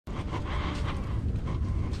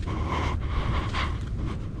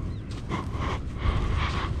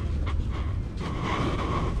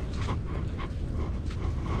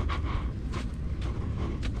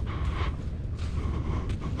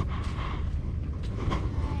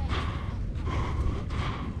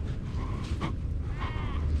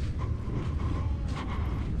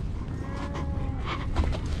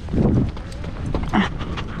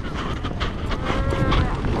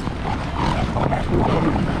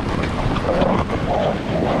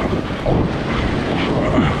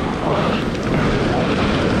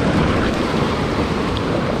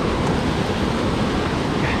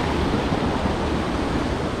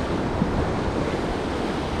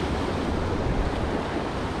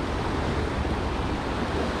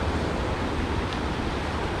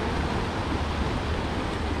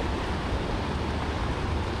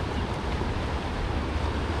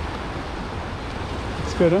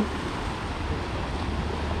good, huh?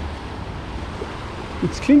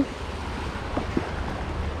 It's clean.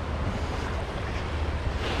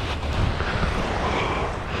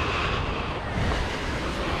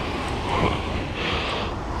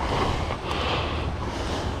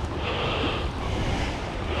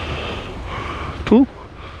 Cool.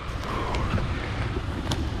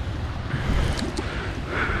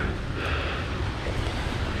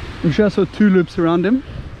 I'm sure I saw 2 loops around him.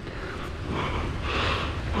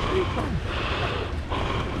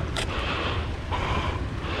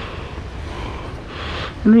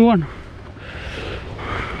 Only one.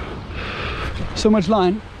 So much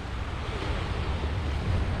line.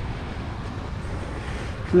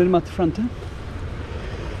 Let him out the front, huh?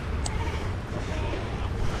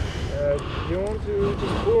 Do you want to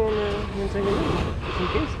just pull on the entanglement just in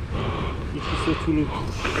case? If you saw 2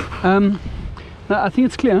 loops. No, I think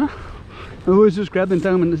it's clear. Huh? I always just grab the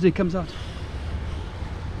entanglement as he comes out.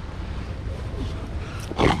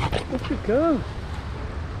 Off we go.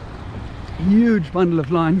 Huge bundle of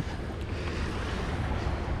line.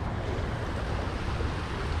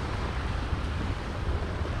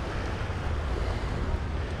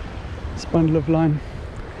 This bundle of line,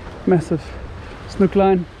 massive snook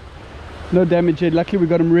line, no damage yet. Luckily we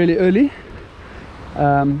got him really early.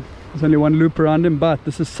 There's only 1 loop around him, but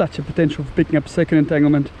this is such a potential for picking up a second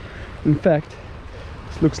entanglement. In fact,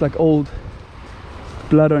 this looks like old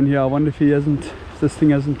blood on here. I wonder if this thing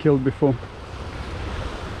hasn't killed before.